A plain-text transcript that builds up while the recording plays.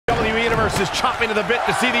universe is chomping to the bit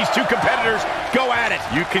to see these two competitors go at it.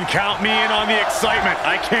 You can count me in on the excitement.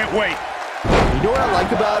 I can't wait. You know what I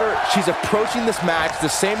like about her? She's approaching this match the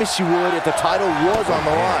same as she would if the title was on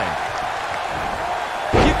the line.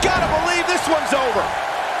 You gotta believe this one's over.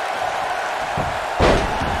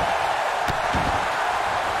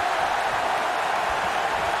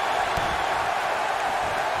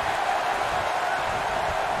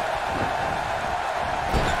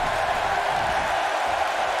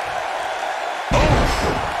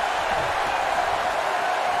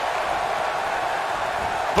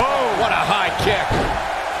 What a high kick.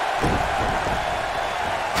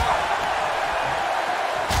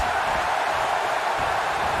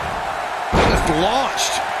 Just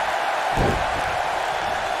launched.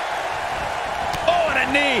 Oh, and a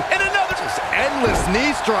knee. And another. Just endless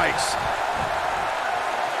knee strikes.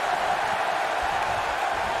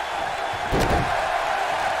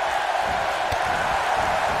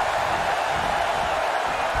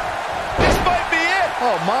 This might be it.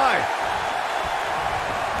 Oh, my.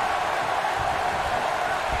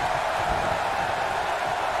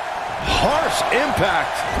 Harsh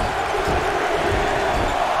impact.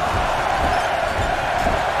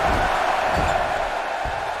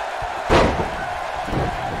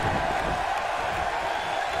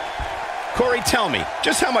 Corey, tell me,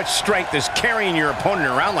 just how much strength does carrying your opponent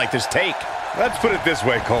around like this take? Let's put it this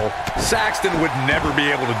way, Cole. Saxton would never be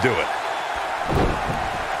able to do it.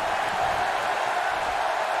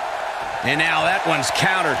 And now that one's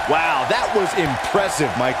countered. Wow, that was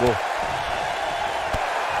impressive, Michael.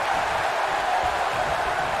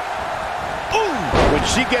 When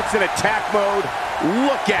she gets in attack mode,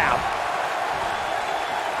 look out.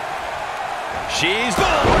 She's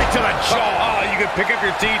right to the jaw. Oh, you can pick up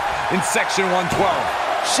your teeth in section 112.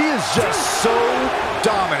 She is just so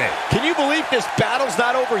dominant. Can you believe this battle's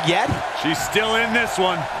not over yet? She's still in this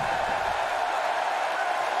one.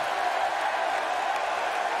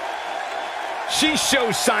 She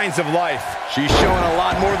shows signs of life. She's showing a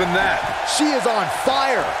lot more than that. She is on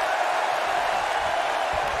fire.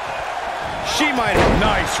 She might have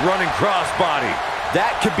Nice running crossbody.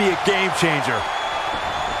 That could be a game changer.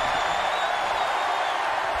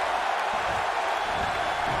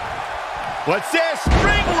 What's this?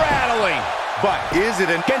 Ring rattling. But is it?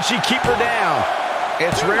 And can she keep her down?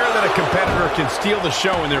 It's rare that a competitor can steal the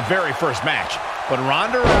show in their very first match. But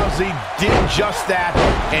Ronda Rousey did just that,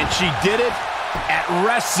 and she did it at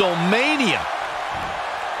WrestleMania.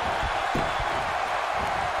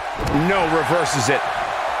 No, reverses it.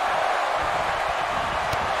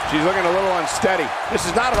 She's looking a little unsteady. This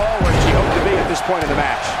is not at all where she hoped to be at this point in the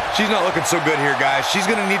match. She's not looking so good here, guys. She's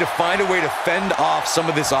going to need to find a way to fend off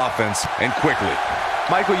some of this offense, and quickly.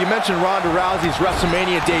 Michael, you mentioned Ronda Rousey's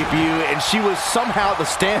WrestleMania debut, and she was somehow the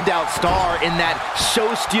standout star in that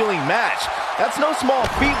show-stealing match. That's no small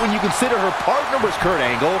feat when you consider her partner was Kurt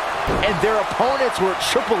Angle, and their opponents were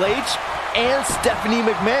Triple H and Stephanie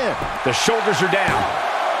McMahon. The shoulders are down.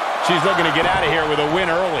 She's looking to get out of here with a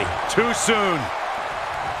win early. Too soon.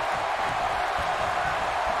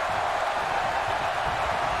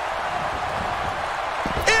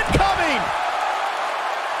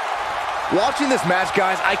 Watching this match,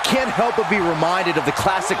 guys, I can't help but be reminded of the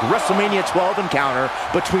classic WrestleMania 12 encounter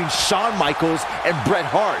between Shawn Michaels and Bret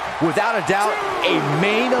Hart. Without a doubt, a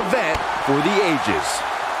main event for the ages.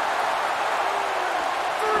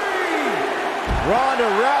 Ronda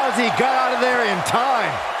Rousey got out of there in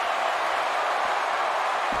time.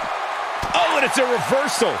 Oh, and it's a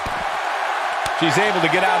reversal. She's able to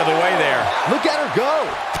get out of the way there. Look at her go.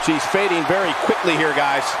 She's fading very quickly here,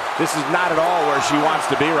 guys. This is not at all where she wants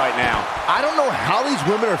to be right now. I don't know how these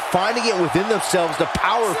women are finding it within themselves to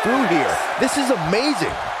power through here. This is amazing.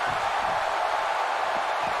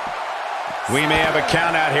 We may have a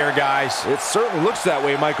count out here, guys. It certainly looks that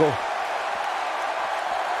way, Michael.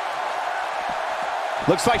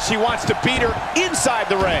 Looks like she wants to beat her inside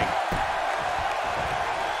the ring.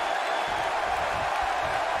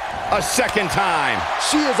 A second time.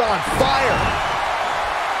 She is on fire.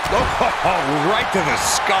 Oh, right to the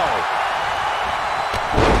skull.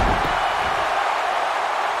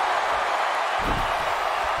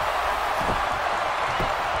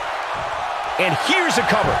 And here's a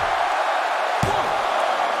cover.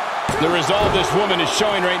 The resolve this woman is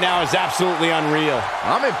showing right now is absolutely unreal.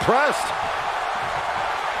 I'm impressed.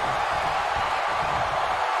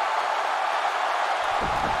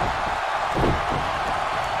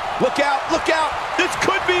 Look out, look out. This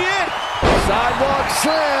could be it. Sidewalk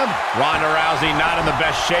slam. Ronda Rousey not in the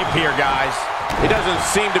best shape here, guys. It doesn't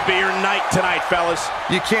seem to be her night tonight, fellas.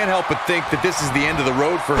 You can't help but think that this is the end of the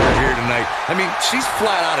road for her here tonight. I mean, she's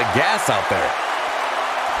flat out of gas out there.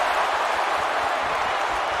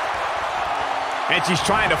 And she's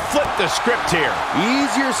trying to flip the script here.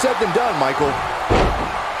 Easier said than done, Michael.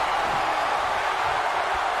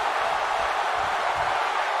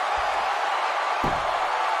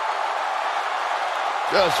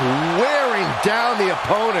 Just wearing down the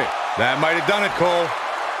opponent. That might have done it, Cole.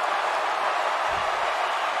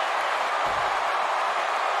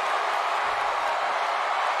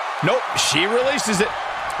 Nope, she releases it.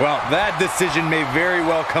 Well, that decision may very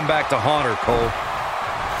well come back to haunt her, Cole.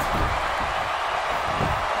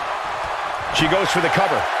 She goes for the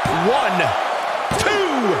cover. 1, 2.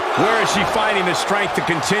 Where is she finding the strength to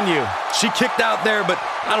continue? She kicked out there, but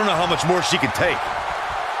I don't know how much more she can take.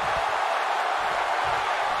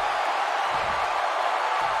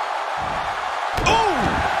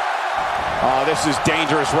 Oh, this is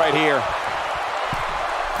dangerous right here.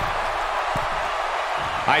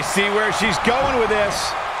 I see where she's going with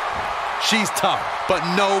this. She's tough, but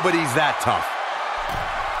nobody's that tough.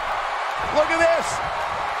 Look at this.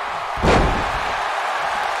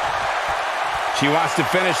 She wants to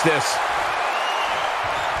finish this.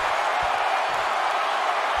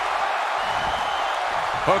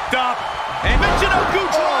 Hooked up. And Michinoku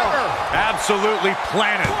driver. Absolutely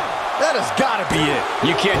planted. That has got to be it.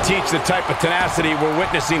 You can't teach the type of tenacity we're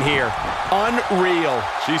witnessing here. Unreal.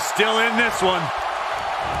 She's still in this one.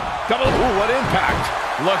 Double. Ooh, what impact.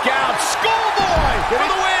 Look out. Schoolboy for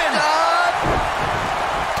the win.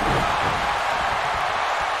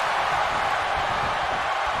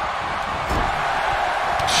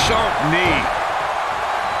 Sharp knee.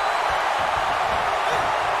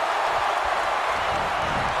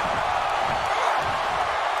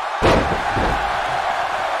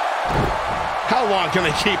 How long can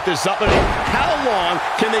they keep this up? I mean, how long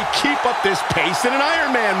can they keep up this pace in an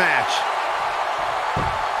Iron Man match?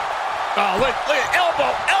 Oh, look at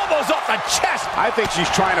elbows off the chest. I think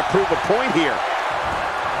she's trying to prove a point here.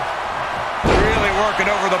 Really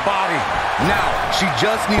working over the body. Now, she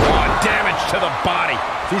just needs damage to the body.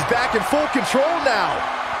 She's back in full control now.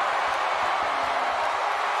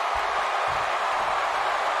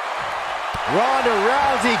 Ronda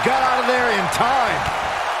Rousey got out of there in time.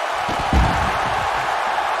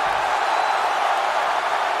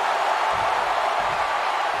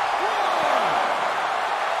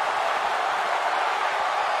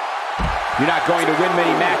 You're not going to win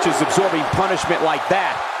many matches absorbing punishment like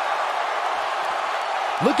that.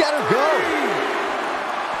 Look at her go.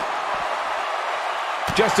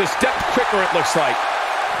 Just a step quicker, it looks like.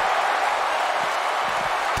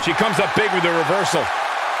 She comes up big with the reversal.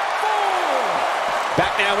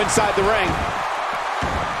 Back now inside the ring.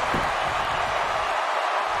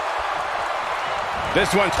 This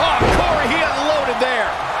one. Oh, Corey, he unloaded there.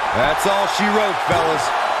 That's all she wrote, fellas.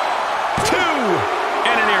 2.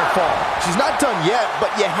 And a near fall. She's not done yet, but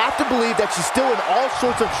you have to believe that she's still in all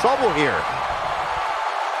sorts of trouble here.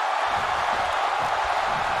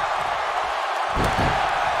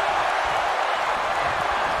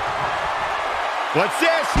 What's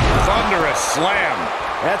this? Thunderous slam.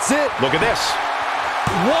 That's it. Look at this.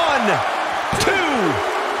 1, 2,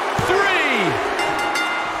 3.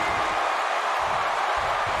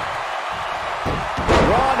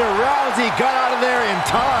 Ronda Rousey got out of there in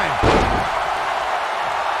time.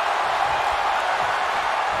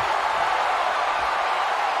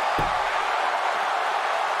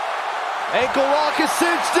 Ankle lock is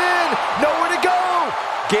cinched in. Nowhere to go.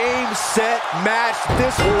 Game, set, match.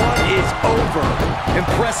 This one is over.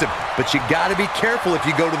 Impressive, but you got to be careful if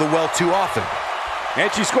you go to the well too often. And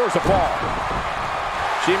she scores a fall.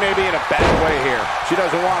 She may be in a bad way here. She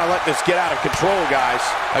doesn't want to let this get out of control, guys.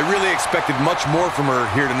 I really expected much more from her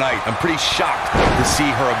here tonight. I'm pretty shocked to see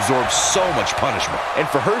her absorb so much punishment. And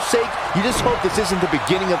for her sake, you just hope this isn't the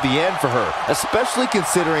beginning of the end for her, especially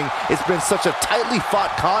considering it's been such a tightly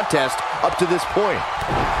fought contest up to this point.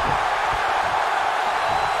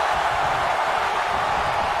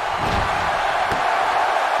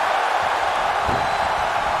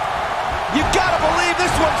 You gotta believe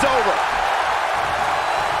this one's over.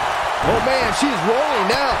 Oh man, she's rolling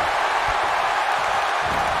now.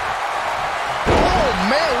 Oh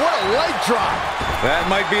man, what a leg drop. That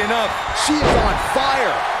might be enough. She is on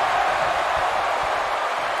fire.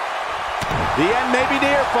 The end may be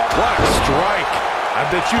near, folks. What a strike. I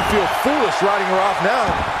bet you feel foolish riding her off now.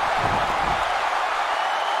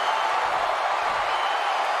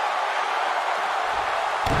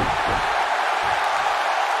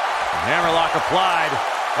 Hammerlock applied.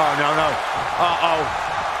 Oh, no, no. Uh-oh.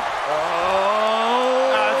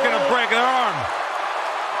 Oh. It's going to break her arm.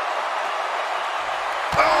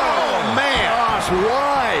 Oh, man. Gosh,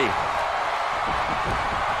 why?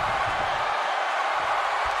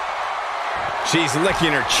 She's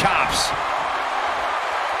licking her chops.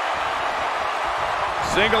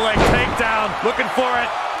 Single leg takedown, looking for it.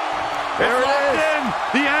 There it is. In.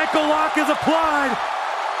 The ankle lock is applied.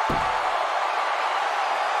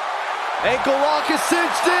 Ankle lock is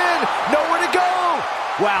cinched in. Nowhere to go.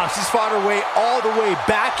 Wow, she's fought her way all the way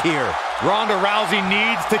back here. Ronda Rousey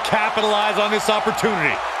needs to capitalize on this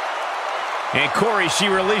opportunity. And Corey, she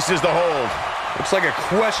releases the hold. Looks like a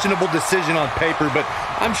questionable decision on paper, but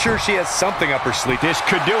I'm sure she has something up her sleeve. This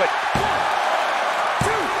could do it.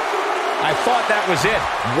 I thought that was it.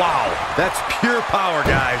 Wow, that's pure power,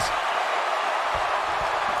 guys.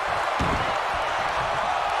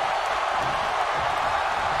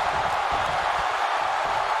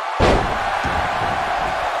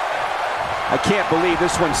 I can't believe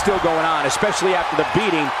this one's still going on, especially after the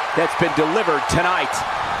beating that's been delivered tonight.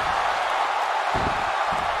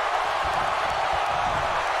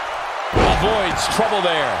 Avoids trouble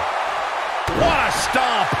there. What a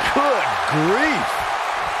stomp. Good grief.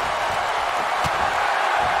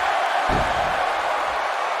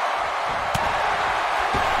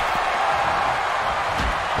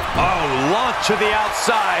 Oh, launch to the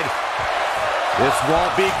outside. This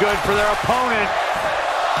won't be good for their opponent.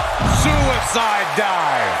 Suicide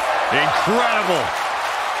dive. Incredible.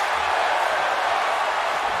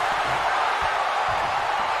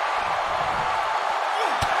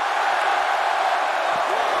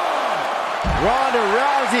 Ronda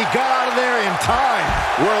Rousey got out of there in time.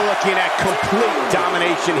 We're looking at complete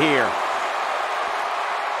domination here.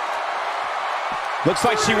 Looks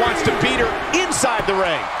like she wants to beat her inside the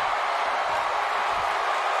ring.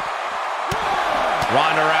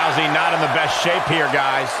 Ronda Rousey not in the best shape here,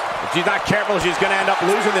 guys. If she's not careful, she's going to end up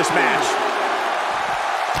losing this match.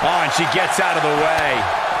 Oh, and she gets out of the way.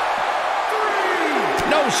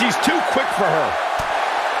 No, she's too quick for her.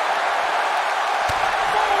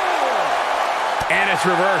 And it's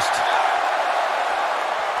reversed.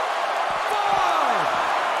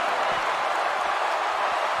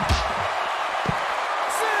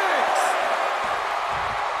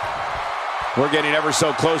 We're getting ever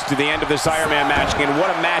so close to the end of this Iron Man match, and what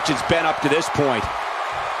a match it's been up to this point.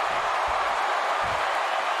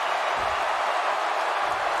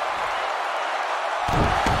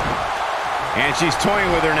 And she's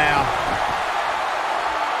toying with her now.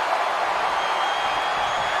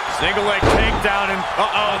 Single leg takedown and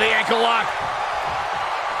Uh-oh, the ankle lock.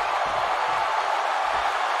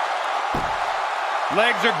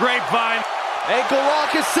 legs are grapevine. Ankle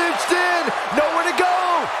lock is cinched in. Nowhere to go.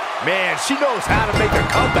 Man, she knows how to make a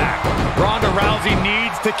comeback. Ronda Rousey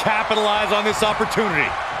needs to capitalize on this opportunity.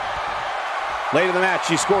 Late in the match,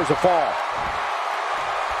 she scores a fall.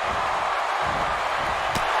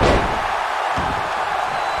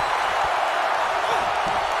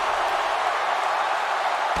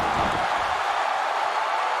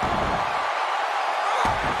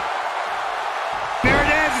 There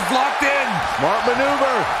it is, it's locked in. Smart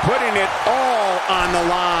maneuver. Putting it all on the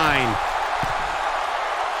line.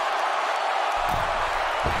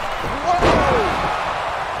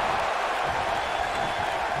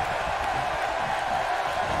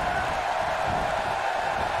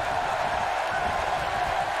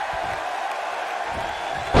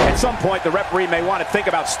 At some point, the referee may want to think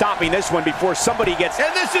about stopping this one before somebody gets...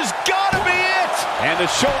 And this has got to be it! And the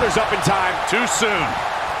shoulder's up in time. Too soon.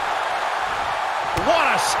 What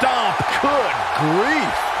a stomp! Good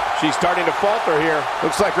grief. She's starting to falter here.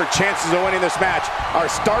 Looks like her chances of winning this match are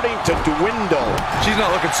starting to dwindle. She's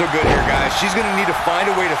not looking so good here, guys. She's going to need to find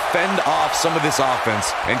a way to fend off some of this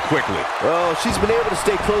offense, and quickly. Well, she's been able to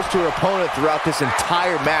stay close to her opponent throughout this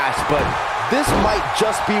entire match, but this might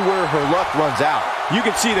just be where her luck runs out. You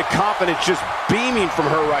can see the confidence just beaming from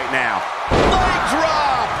her right now. Leg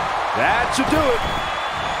drop! That should do it.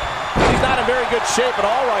 She's not in very good shape at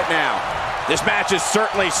all right now. This match is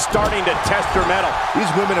certainly starting to test her mettle. These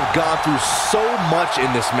women have gone through so much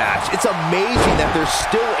in this match. It's amazing that they're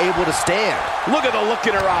still able to stand. Look at the look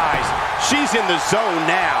in her eyes. She's in the zone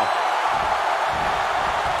now.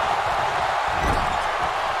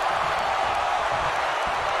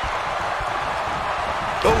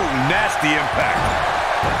 Oh, nasty impact.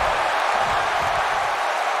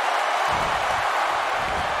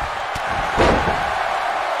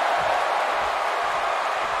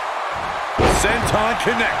 Senton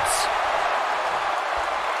connects.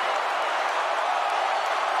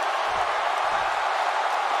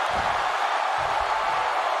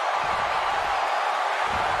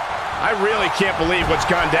 I really can't believe what's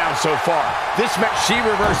gone down so far. This match, she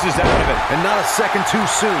reverses out of it. And not a second too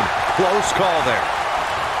soon. Close call there.